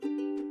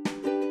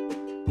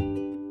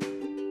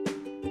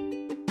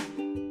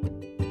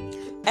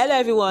Hello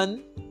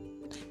everyone,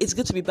 it's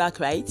good to be back,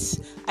 right?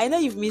 I know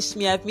you've missed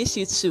me, I've missed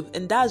you too,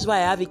 and that's why I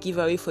have a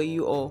giveaway for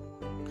you all.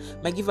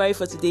 My giveaway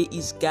for today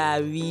is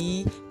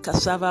Gari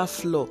cassava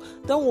flour.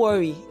 Don't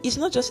worry, it's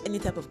not just any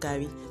type of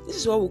Gari. This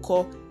is what we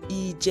call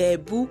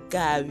Ijebu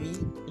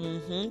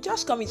Gari.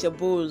 Just come with your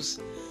bowls.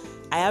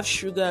 I have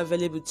sugar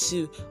available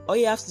too. All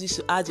you have to do is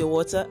to add your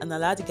water and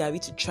allow the Gari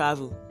to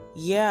travel.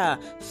 Yeah,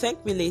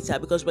 thank me later,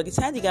 because by the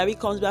time the Gari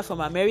comes back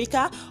from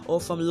America or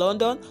from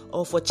London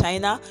or for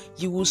China,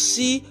 you will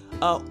see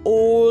a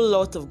whole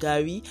lot of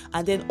Gari,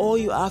 and then all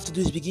you have to do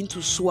is begin to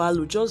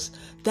swallow. Just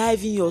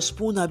dive in your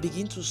spoon and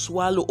begin to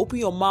swallow. Open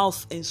your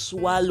mouth and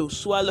swallow.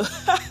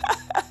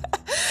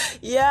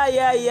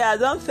 Yeah.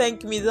 Don't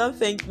thank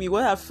me.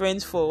 What are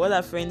friends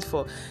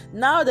for?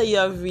 Now that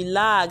you're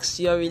relaxed,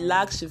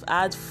 you've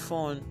had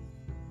fun.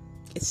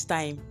 It's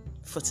time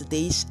for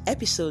today's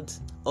episode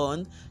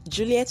on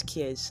Juliet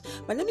Cares.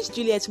 My name is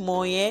Juliet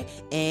Moye,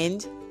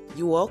 and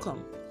you're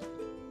welcome.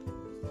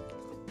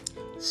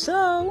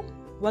 So,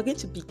 we're going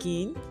to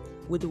begin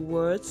with the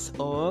words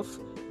of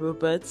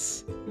Robert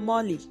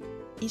Morley.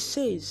 He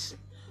says,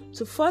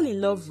 to fall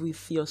in love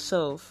with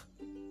yourself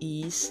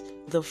is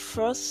the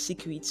first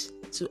secret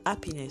to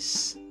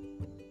happiness.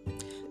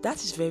 That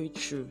is very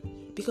true,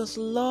 because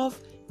love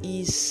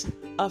is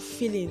a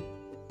feeling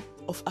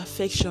of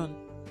affection,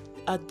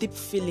 a deep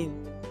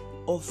feeling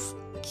of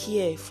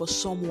care for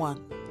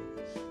someone.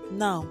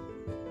 Now,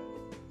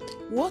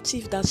 what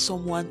if that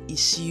someone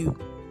is you?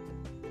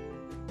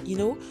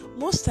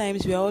 Most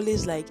times we are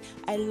always like,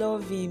 I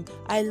love him,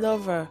 I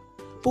love her.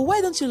 But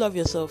why don't you love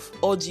yourself?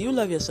 Or do you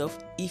love yourself?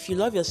 If you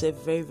love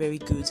yourself, very, very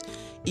good.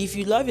 If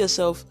you love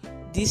yourself,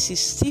 this is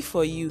still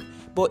for you.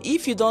 But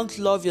if you don't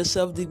love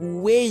yourself the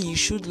way you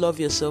should love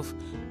yourself,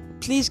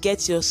 please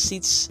get your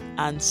seats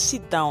and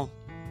sit down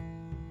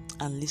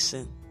and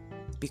listen,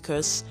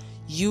 because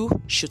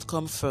you should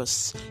come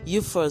first.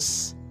 You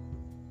first.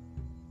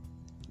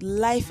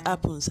 Life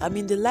happens.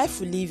 The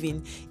life we live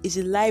in is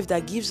a life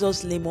that gives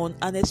us lemon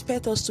and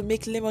expects us to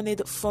make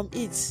lemonade from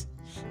it.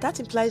 That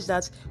implies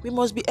that we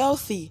must be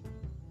healthy.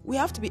 We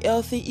have to be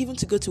healthy even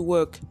to go to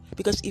work,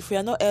 because if we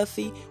are not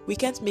healthy, we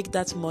can't make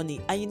that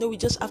money, and we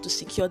just have to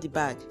secure the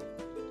bag.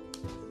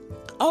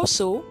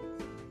 Also,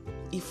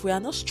 if we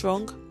are not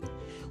strong,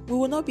 we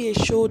will not be a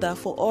shoulder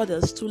for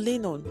others to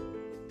lean on.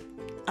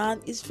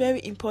 And it's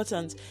very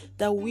important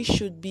that we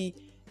should be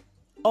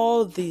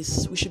all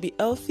this. We should be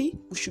healthy,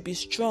 we should be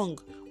strong,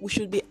 we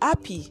should be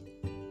happy.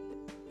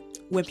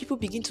 When people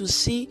begin to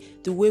see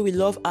the way we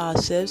love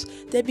ourselves,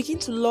 they begin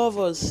to love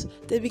us,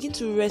 they begin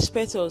to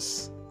respect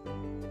us.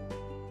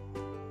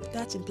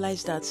 That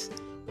implies that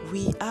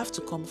we have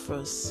to come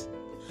first.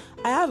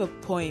 I have a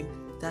poem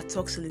that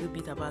talks a little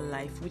bit about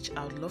life, which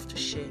I would love to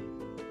share.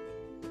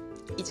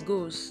 It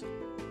goes,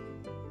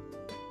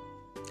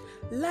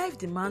 life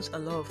demands a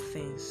lot of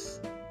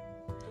things.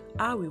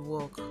 How we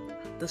walk,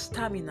 the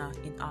stamina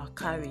in our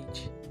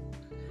courage.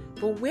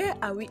 But where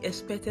are we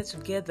expected to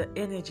get the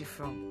energy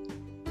from?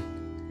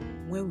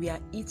 When we are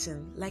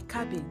eating like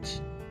cabbage.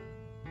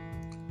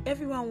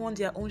 Everyone wants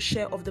their own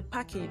share of the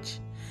package.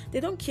 They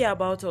don't care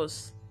about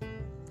us.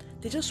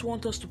 They just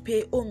want us to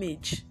pay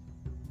homage.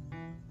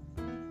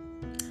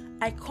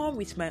 I come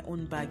with my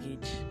own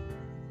baggage.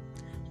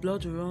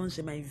 Blood runs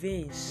in my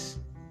veins.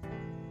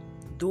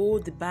 Though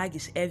the bag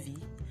is heavy,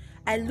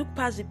 I look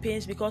past the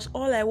pains, because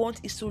all I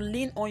want is to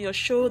lean on your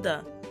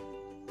shoulder.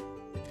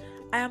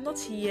 I am not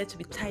here to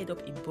be tied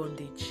up in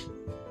bondage.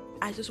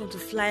 I just want to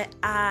fly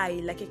high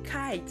like a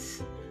kite,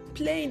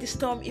 play in the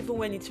storm even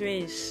when it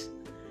rains.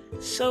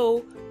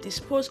 So,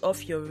 dispose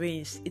of your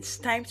reins. It's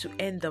time to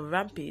end the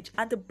rampage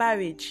and the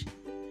barrage.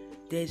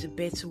 There is a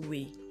better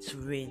way to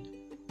reign.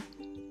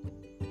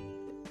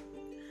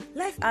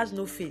 Life has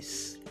no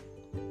face.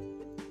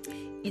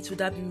 It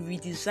would have been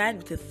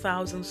redesigned with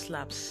 1,000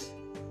 slaps.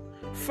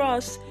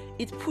 First,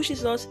 it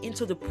pushes us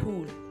into the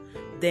pool.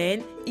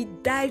 Then,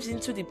 it dives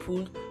into the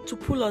pool to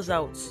pull us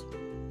out.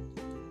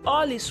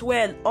 All is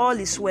well, all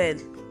is well.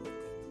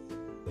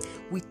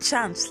 We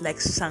chant like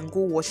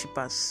Sango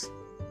worshippers.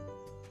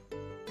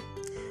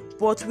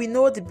 But we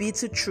know the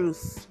bitter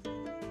truth.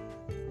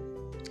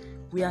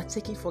 We are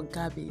taken for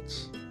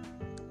garbage.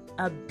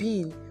 A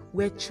bin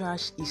where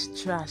trash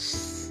is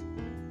trash.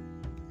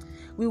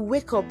 We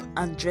wake up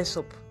and dress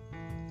up,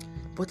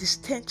 but the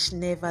stench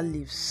never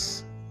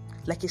leaves.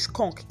 Like a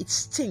skunk, it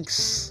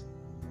stinks.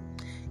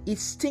 It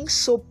stinks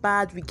so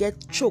bad we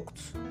get choked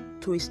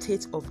to a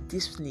state of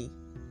dyspnea.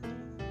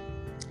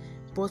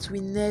 But we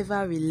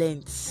never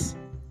relent.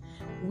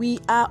 We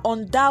are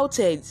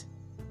undoubted.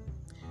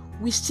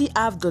 We still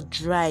have the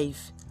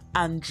drive,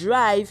 and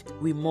drive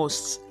we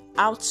must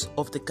out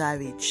of the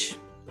garage.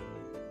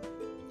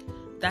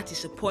 That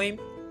is a poem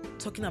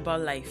talking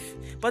about life.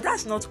 But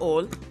that's not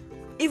all.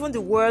 Even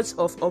the words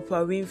of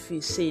Oprah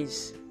Winfrey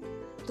says,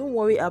 don't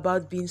worry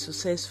about being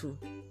successful,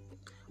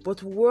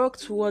 but work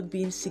toward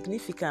being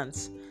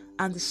significant,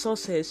 and the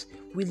success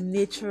will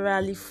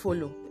naturally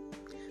follow.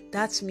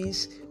 That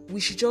means we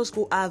should just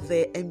go out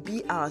there and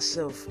be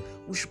ourselves.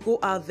 We should go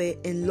out there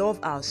and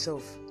love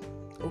ourselves.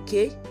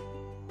 Okay?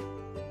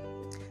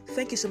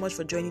 Thank you so much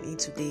for joining in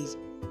today.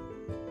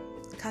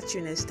 Catch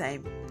you next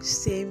time.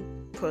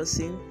 Same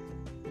person,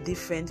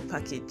 different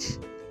package.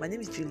 My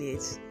name is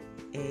Juliet,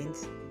 and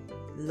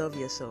love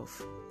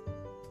yourself.